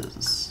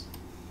is.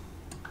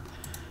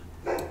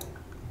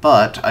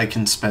 But I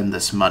can spend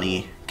this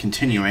money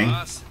continuing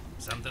Boss,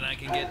 something I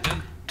can get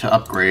done? to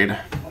upgrade.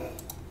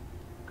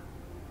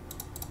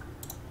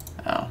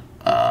 Oh,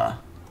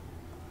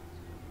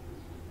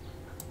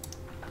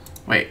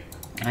 wait,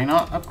 can I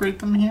not upgrade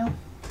them here?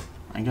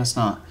 I guess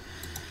not.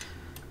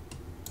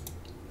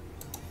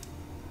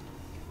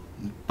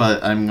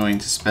 But I'm going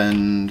to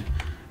spend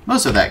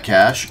most of that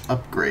cash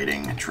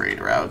upgrading trade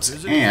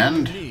routes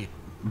and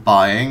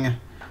buying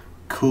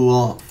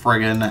cool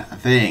friggin'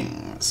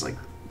 things. Like,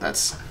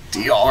 that's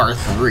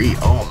DR3.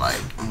 Oh my.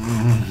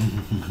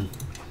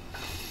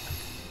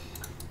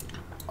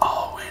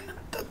 Oh, and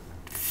the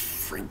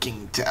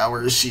freaking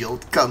tower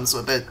shield comes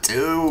with it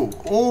too.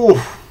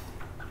 Oh.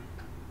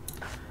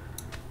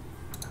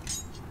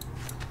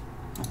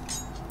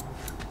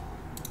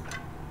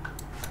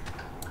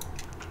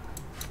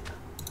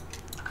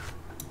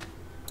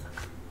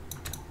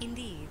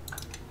 Indeed.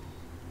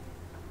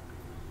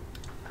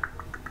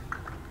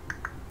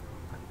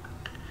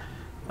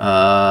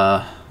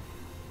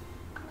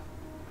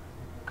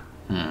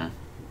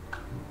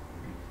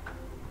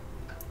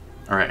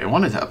 Alright, I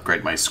wanted to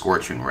upgrade my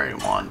Scorching Ray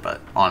one,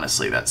 but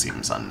honestly that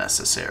seems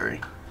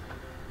unnecessary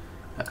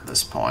at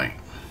this point.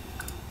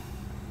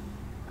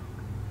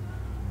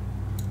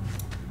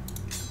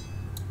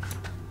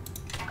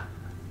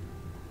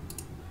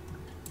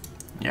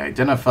 Yeah,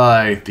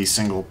 identify the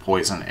single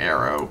poison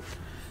arrow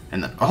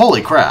and the...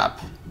 Holy crap!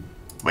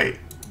 Wait,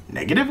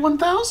 negative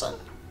 1,000?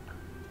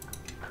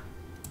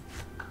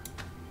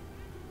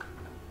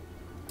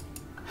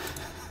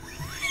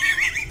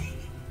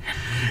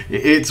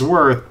 It's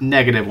worth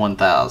negative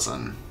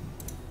 1,000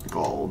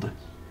 gold,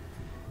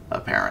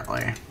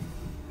 apparently.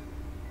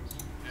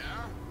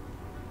 Yeah?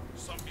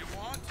 Something you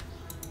want?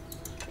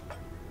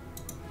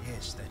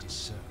 Yes, that is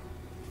so.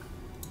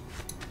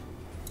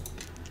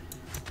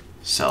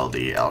 Sell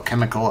the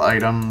alchemical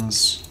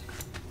items.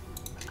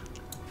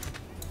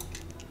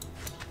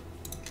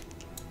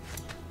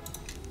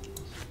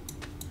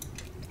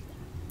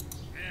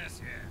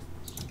 Yes, yes.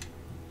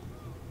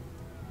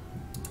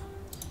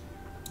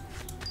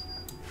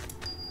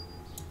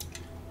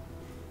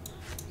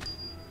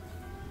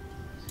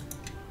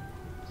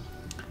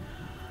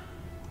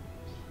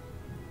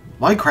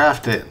 Why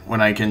craft it when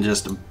I can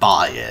just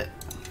buy it?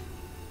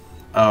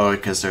 Oh,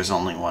 because there's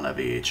only one of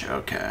each.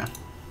 Okay.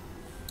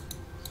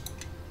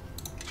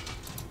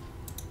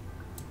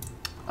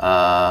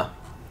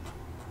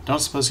 Don't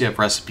suppose you have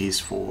recipes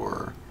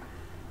for...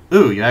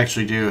 Ooh, you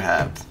actually do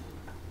have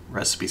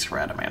recipes for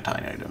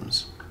adamantine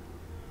items.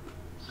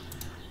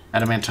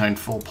 Adamantine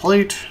full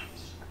plate.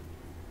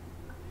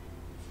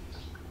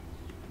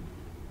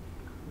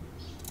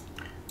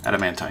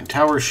 Adamantine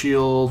tower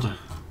shield.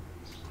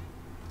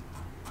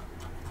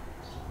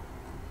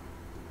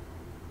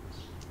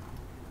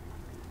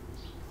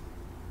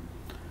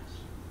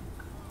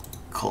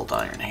 Cold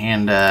iron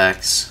hand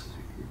axe.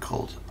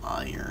 Cold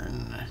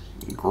iron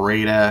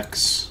great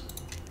axe.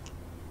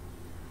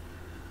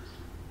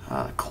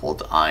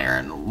 Cold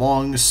iron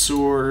long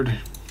sword.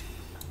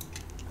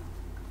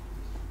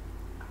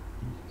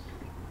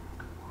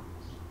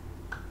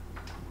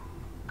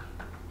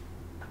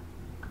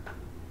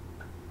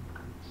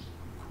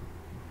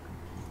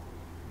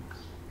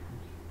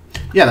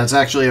 Yeah, that's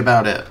actually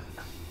about it.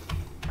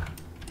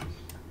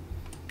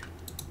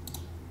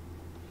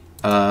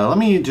 Let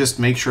me just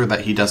make sure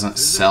that he doesn't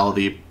sell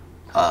the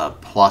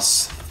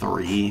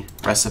 +3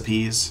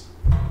 recipes.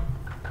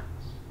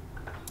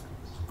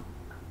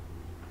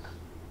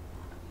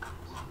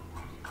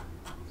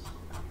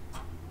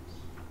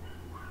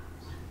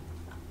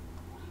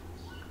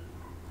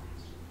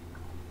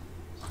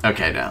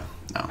 Okay, no.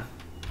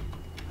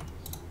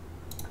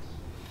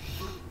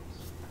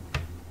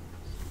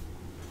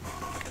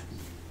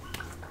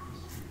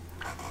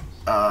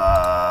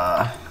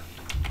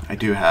 I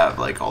do have,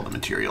 like, all the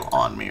material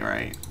on me,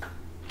 right?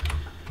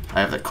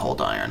 I have the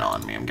cold iron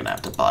on me. I'm gonna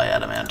have to buy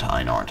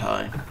adamantine, aren't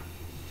I?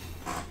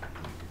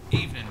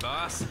 Evening,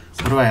 boss.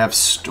 What do I have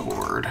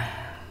stored?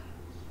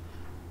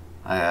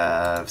 I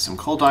have some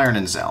cold iron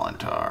and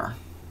Zalantar.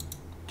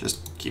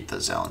 Just keep the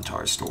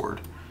Zalantar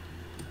stored.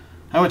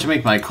 I want to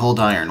make my cold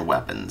iron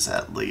weapons,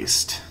 at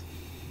least.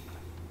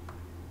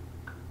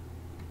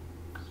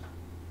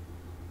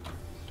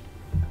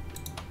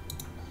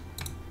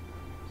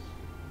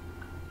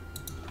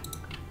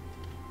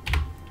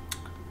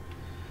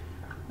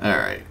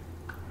 Alright,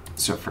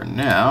 so for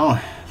now,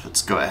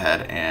 let's go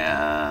ahead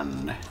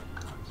and...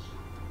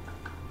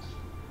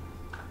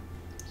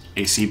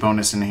 AC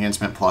bonus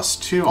enhancement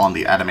 +2 on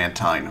the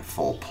adamantine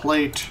full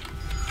plate.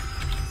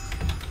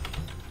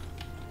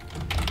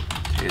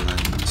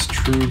 Talen's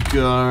True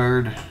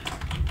Guard.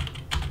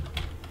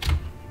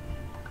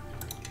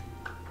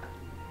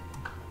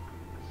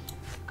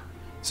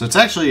 So it's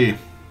actually...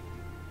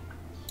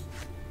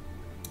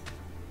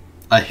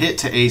 a hit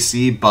to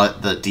AC,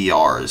 but the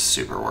DR is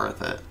super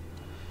worth it.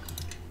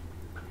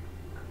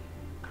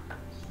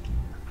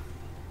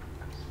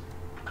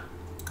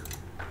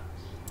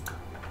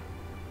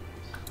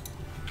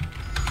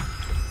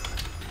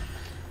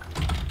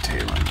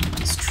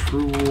 Talon's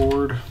True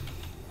Ward.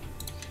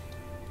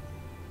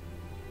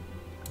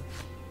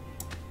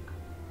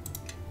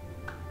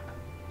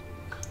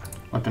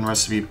 Weapon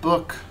recipe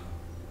book.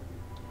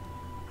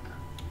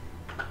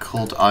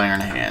 Cold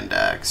Iron Hand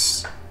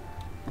Axe.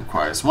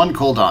 Requires 1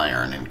 cold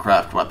iron and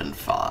craft weapon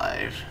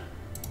 5.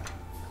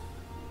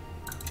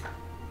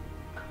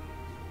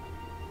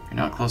 You're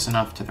not close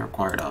enough to the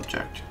required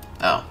object.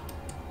 Oh.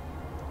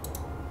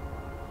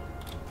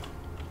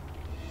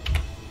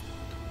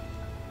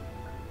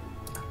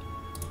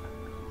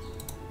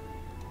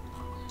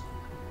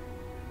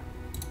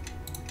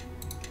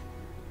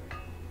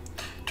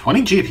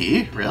 $20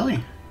 GP?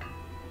 Really?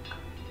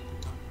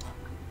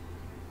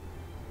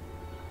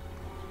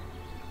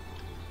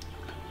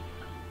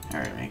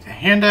 Alright, make the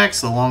hand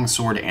axe, the long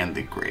sword, and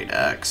the great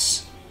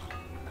axe.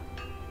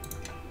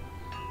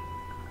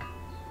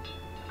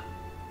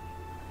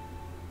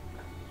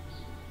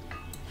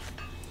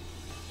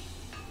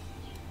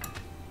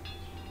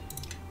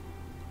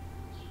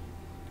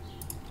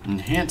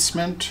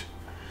 Enhancement.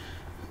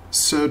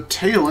 So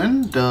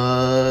Talon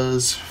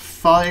does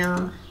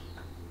fire.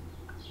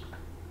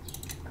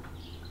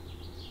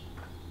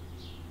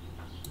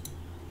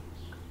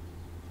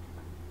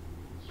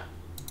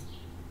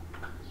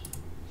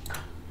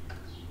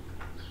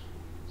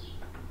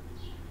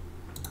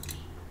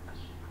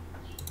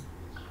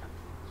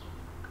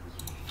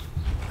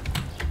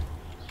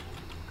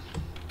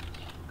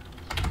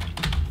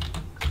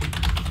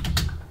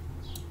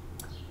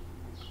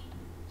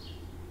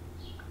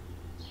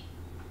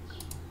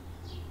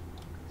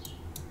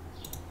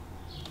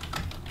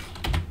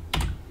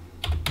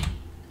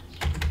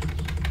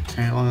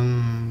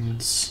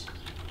 Talon's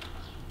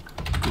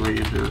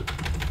greater.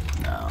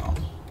 No.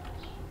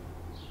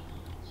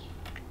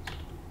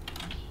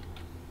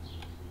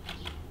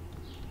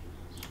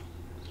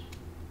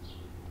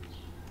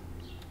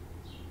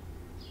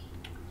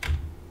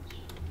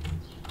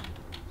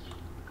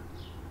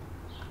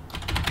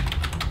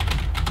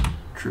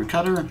 True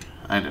Cutter?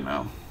 I don't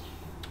know.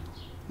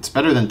 It's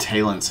better than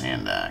Talon's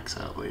hand axe,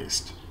 at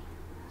least.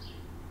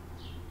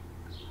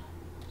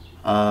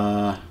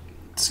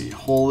 Let's see.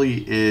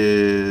 Holy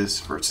is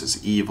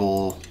versus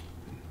evil.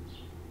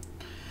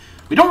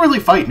 We don't really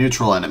fight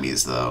neutral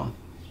enemies, though.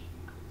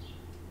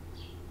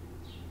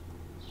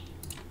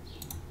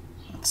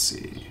 Let's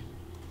see.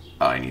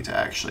 Oh, I need to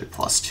actually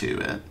 +2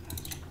 it.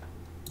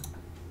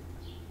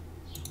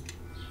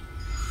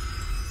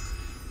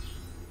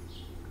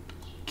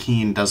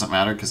 Keen doesn't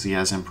matter because he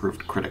has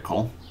improved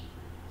critical.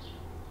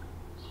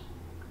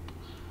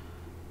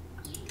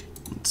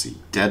 Let's see.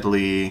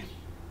 Deadly.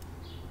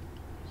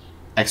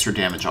 Extra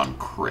damage on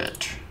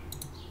crit.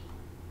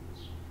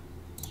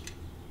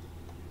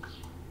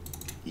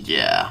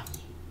 Yeah.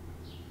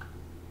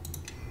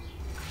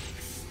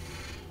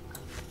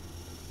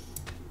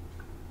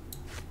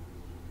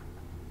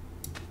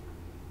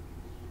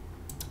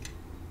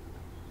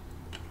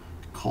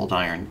 Cold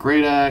Iron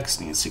Great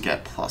Axe needs to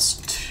get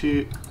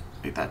 +2.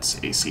 Wait,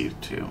 that's AC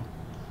 2.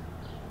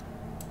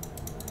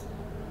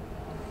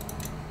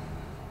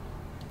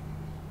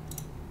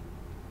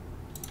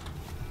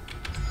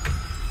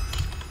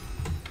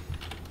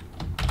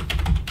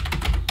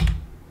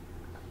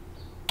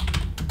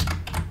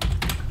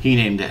 He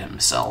named it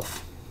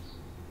himself.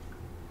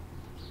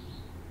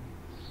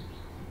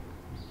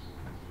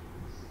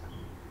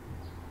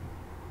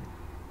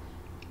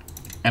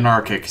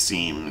 Anarchic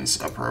seems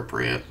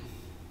appropriate.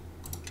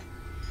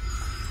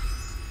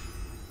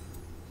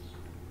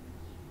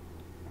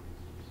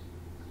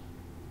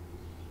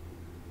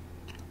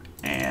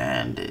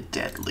 And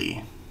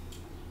deadly.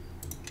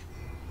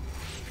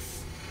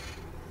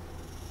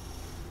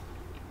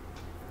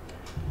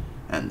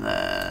 And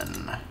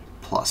then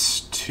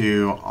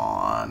 +2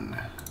 on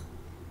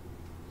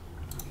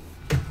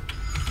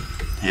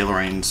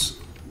Halorain's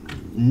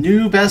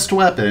new best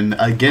weapon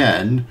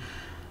again.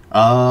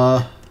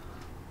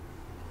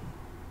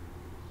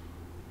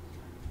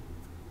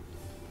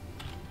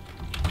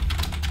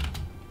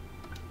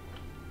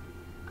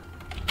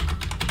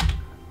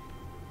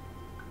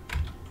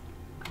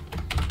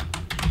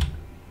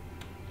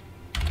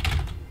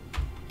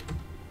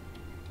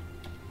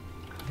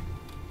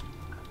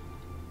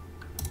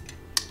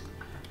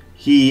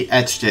 He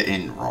etched it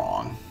in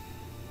wrong.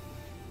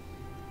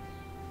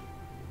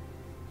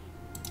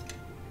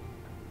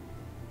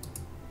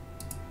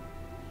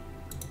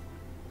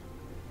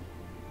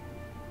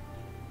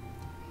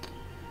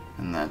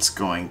 And that's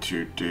going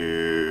to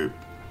do...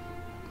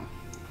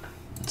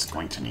 It's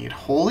going to need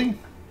Holy.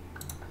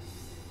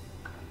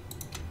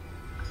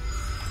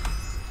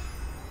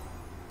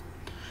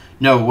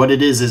 No, what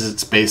it is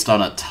it's based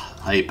on a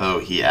typo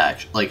he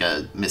like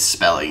a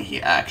misspelling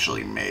he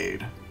actually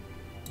made.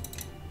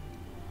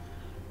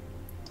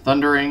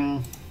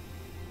 Thundering.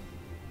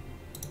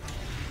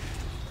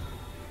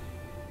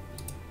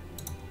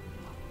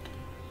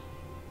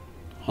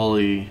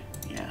 pulley,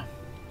 yeah.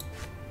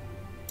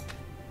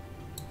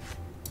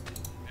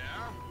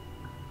 Yeah?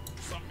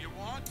 Something you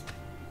want?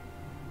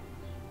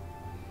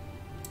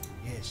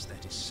 Yes,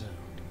 that is so.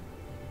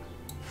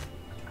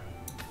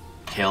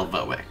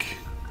 Kalvoic.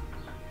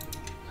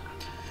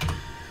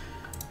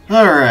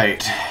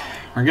 Alright.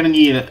 We're gonna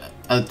need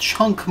a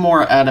chunk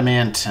more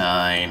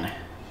adamantine.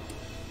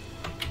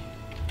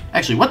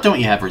 Actually, what don't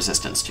you have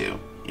resistance to?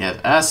 You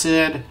have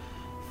acid,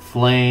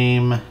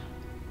 flame,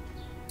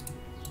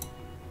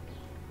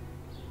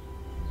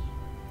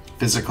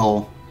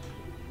 physical.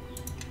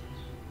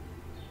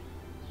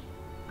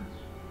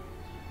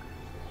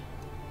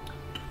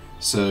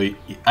 So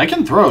I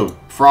can throw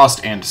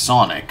frost and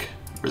sonic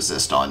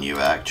resist on you,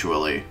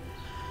 actually.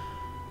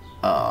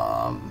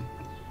 Yeah,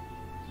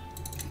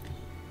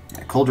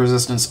 cold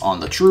resistance on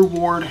the true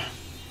ward,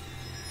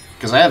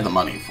 because I have the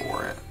money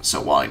for it,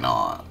 so why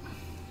not?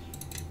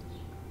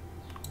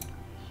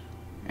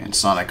 And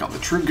sonic on the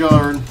true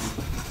guard.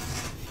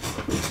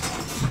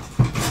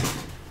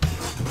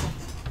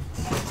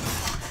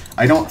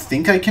 I don't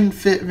think I can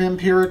fit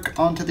vampiric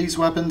onto these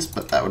weapons,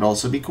 but that would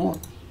also be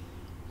cool.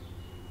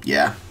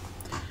 Yeah.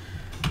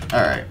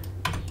 Alright.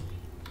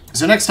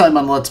 So next time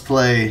on Let's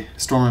Play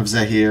Storm of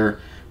Zehir,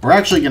 we're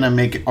actually going to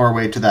make our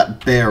way to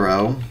that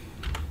barrow.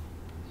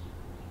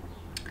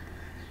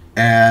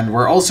 And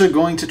we're also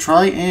going to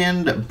try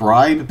and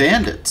bribe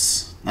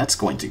bandits. That's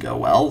going to go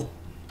well.